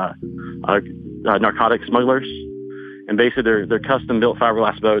by narcotic smugglers. And basically, they're custom-built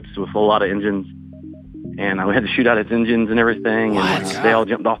fiberglass boats with a lot of engines. And we had to shoot out its engines and everything. What? And they all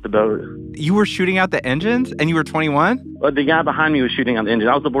jumped off the boat. You were shooting out the engines and you were 21? The guy behind me was shooting out the engine.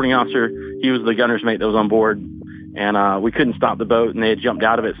 I was the boarding officer. He was the gunner's mate that was on board. And we couldn't stop the boat, and they had jumped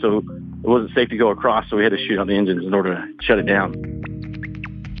out of it, so it wasn't safe to go across, so we had to shoot out the engines in order to shut it down.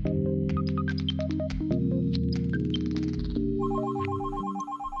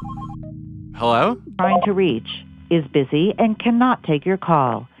 Hello? Trying to reach is busy and cannot take your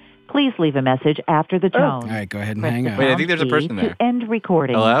call. Please leave a message after the tone. All right, go ahead and hang up. Wait, I think there's a person there. To end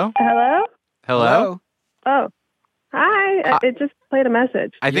recording. Hello? Hello? Hello? Oh. Hi. It just played a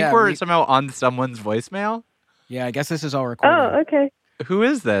message. I think we're somehow on someone's voicemail. Yeah, I guess this is all recorded. Oh, okay. Who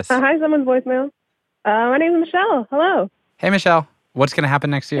is this? Hi, someone's voicemail. My name is Michelle. Hello. Hey, Michelle. What's going to happen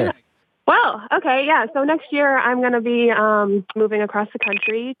next year? Well, okay, yeah. So next year I'm going to be moving across the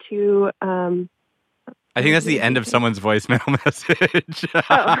country to... I think that's the end of someone's voicemail message.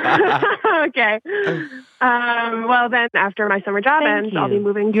 Okay. Well, then after my summer job ends, I'll be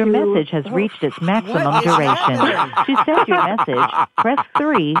moving Your to... message has reached its maximum duration. To send your message, press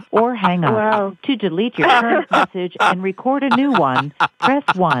 3 or hang up. Wow. To delete your current message and record a new one, press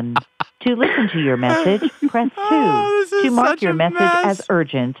 1. To listen to your message, press 2. To mark your message as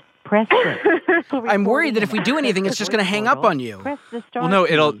urgent, press 6. I'm worried that if we do anything, it's just going to hang up on you. Press the star Well, no,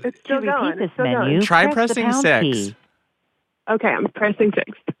 it'll... It's still to going. repeat this It's still menu, going. Try press the pressing pound 6. key. Okay, I'm pressing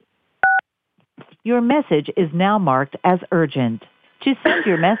 6. Your message is now marked as urgent. To send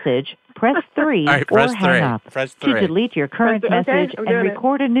your message, press 3 All right, press or hang 3. up. Press To 3. delete your current Press- okay, message I'm and doing it.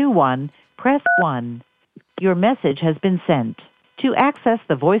 record a new one, press 1. Your message has been sent. To access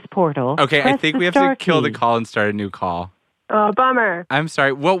the voice portal, Okay, I press think the we have to star kill the key. call and start a new call. Oh, bummer. I'm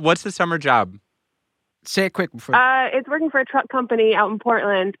sorry. What's the summer job? Say it quick before... It's working for a truck company out in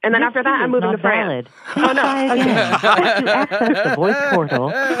Portland, and then This after that, key I'm is moving not to France. valid. Oh, no. Try again. To access the voice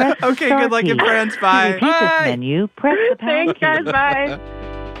portal, press the Okay, star good luck key. in France. To Bye. repeat this menu, press the pound Thanks, guys. key. Bye.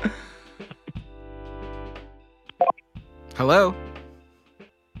 Hello?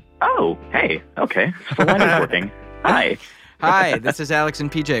 Oh, hey. Okay. So the line is working. Hi. Hi, this is Alex and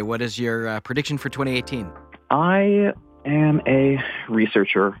PJ. What is your prediction for 2018? I am a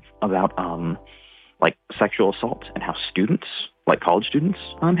researcher about like sexual assault and how students, like college students,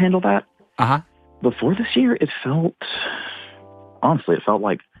 handle that. Uh-huh. Before this year, it felt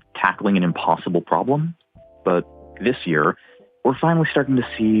like tackling an impossible problem. But this year, we're finally starting to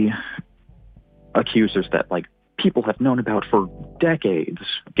see accusers that like people have known about for decades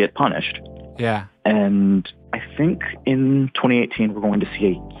get punished. Yeah. And I think in 2018, we're going to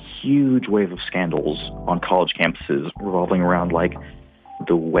see a huge wave of scandals on college campuses revolving around like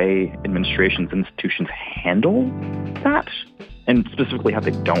the way administrations and institutions handle that, and specifically how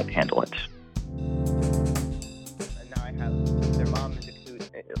they don't handle it. And now I have their mom into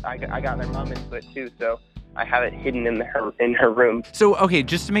it. I got their mom into it too, so I have it hidden in her room. So, okay,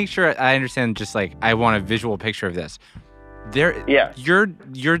 just to make sure I understand, just like I want a visual picture of this.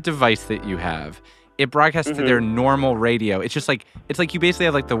 Your device that you have, it broadcasts to their normal radio. It's just like you basically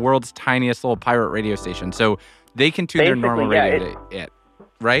have like the world's tiniest little pirate radio station. So they can tune their normal radio to it,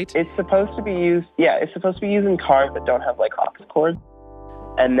 right? It's supposed to be used. Yeah, it's supposed to be used in cars that don't have like aux cords.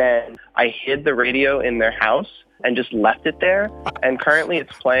 And then I hid the radio in their house and just left it there. And currently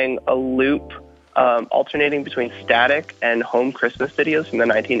it's playing a loop alternating between static and home Christmas videos from the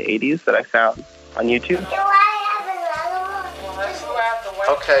 1980s that I found on YouTube.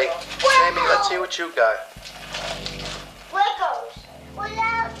 Okay, Jamie, let's see what you got.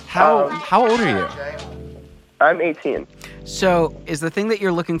 How old are you? I'm 18. So is the thing that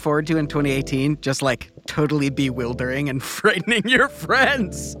you're looking forward to in 2018 just like totally bewildering and frightening your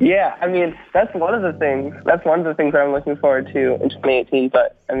friends? Yeah, I mean, that's one of the things that I'm looking forward to in 2018.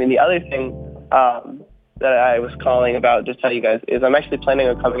 But I mean, the other thing that I was calling about, just tell you guys, is I'm actually planning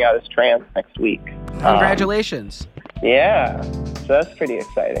on coming out as trans next week. Congratulations. Yeah, so that's pretty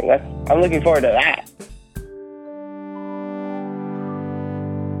exciting. I'm looking forward to that.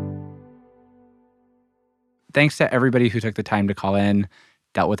 Thanks to everybody who took the time to call in,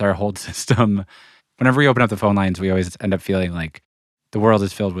 dealt with our hold system. Whenever we open up the phone lines, we always end up feeling like the world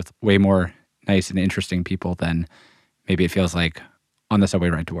is filled with way more nice and interesting people than maybe it feels like on the subway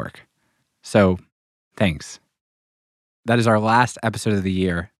ride to work. So, thanks. That is our last episode of the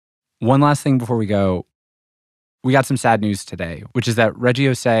year. One last thing before we go. We got some sad news today, which is that Reggie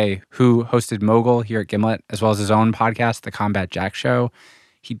Osei, who hosted Mogul here at Gimlet, as well as his own podcast, The Combat Jack Show,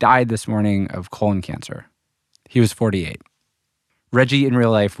 he died this morning of colon cancer. He was 48. Reggie in real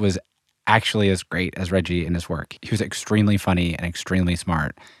life was actually as great as Reggie in his work. He was extremely funny and extremely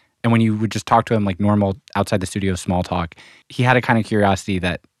smart. And when you would just talk to him like normal, outside the studio small talk, he had a kind of curiosity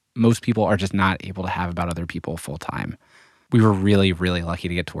that most people are just not able to have about other people full time. We were really, really lucky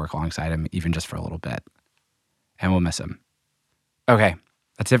to get to work alongside him, even just for a little bit. And we'll miss him. Okay,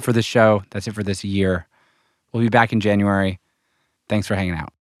 that's it for this show. That's it for this year. We'll be back in January. Thanks for hanging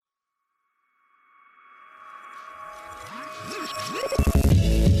out.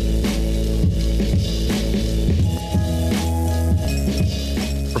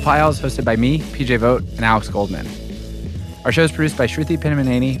 Reply All is hosted by me, PJ Vogt, and Alex Goldman. Our show is produced by Shruti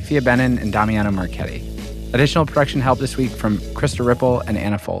Pinamaneni, Fia Benin, and Damiano Marchetti. Additional production help this week from Krista Ripple and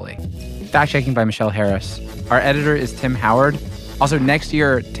Anna Foley. Fact-checking by Michelle Harris. Our editor is Tim Howard. Also, next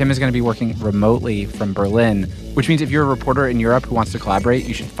year, Tim is going to be working remotely from Berlin, which means if you're a reporter in Europe who wants to collaborate,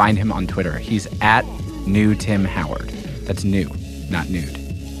 you should find him on Twitter. He's at New Tim Howard. That's new, not nude.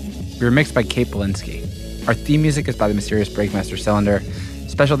 We were mixed by Kate Belinsky. Our theme music is by the mysterious Breakmaster Cylinder.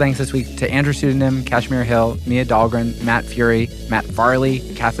 Special thanks this week to Andrew Pseudonym, Kashmir Hill, Mia Dahlgren, Matt Fury, Matt Farley,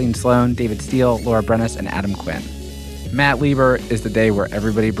 Kathleen Sloan, David Steele, Laura Brennis, and Adam Quinn. Matt Lieber is the day where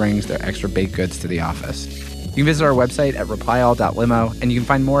everybody brings their extra baked goods to the office. You can visit our website at replyall.limo, and you can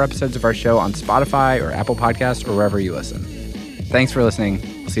find more episodes of our show on Spotify or Apple Podcasts or wherever you listen. Thanks for listening.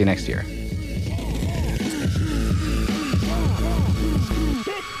 We'll see you next year.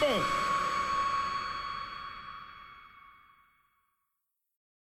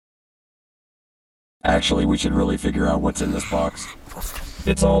 Actually, we should really figure out what's in this box.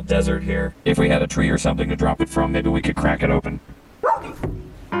 It's all desert here. If we had a tree or something to drop it from, maybe we could crack it open.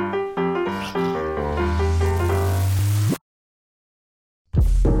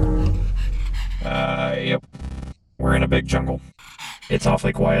 Yep. We're in a big jungle. It's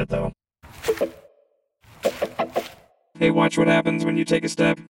awfully quiet, though. Hey, watch what happens when you take a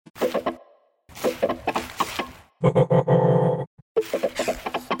step.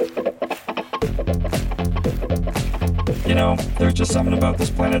 You know, there's just something about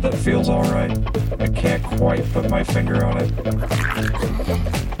this planet that feels alright. I can't quite put my finger on it.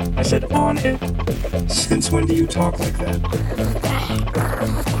 I said on it. Since when do you talk like that?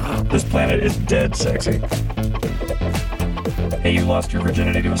 This planet is dead sexy. Hey, you lost your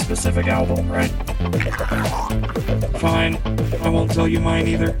virginity to a specific album, right? Fine. I won't tell you mine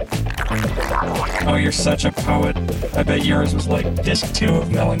either. Oh, you're such a poet. I bet yours was like disc 2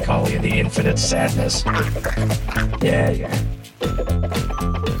 of Melancholy and the Infinite Sadness. Yeah.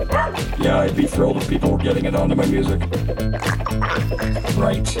 Yeah, I'd be thrilled if people were getting it onto my music.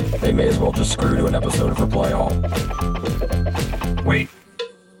 Right. They may as well just screw to an episode of Reply All. Wait.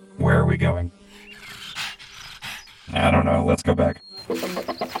 Where are we going? I don't know. Let's go back.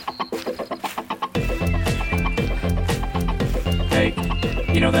 Hey,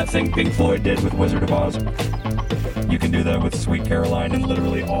 you know that thing Pink Floyd did with Wizard of Oz? You can do that with Sweet Caroline and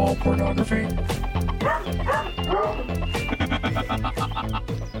literally all pornography.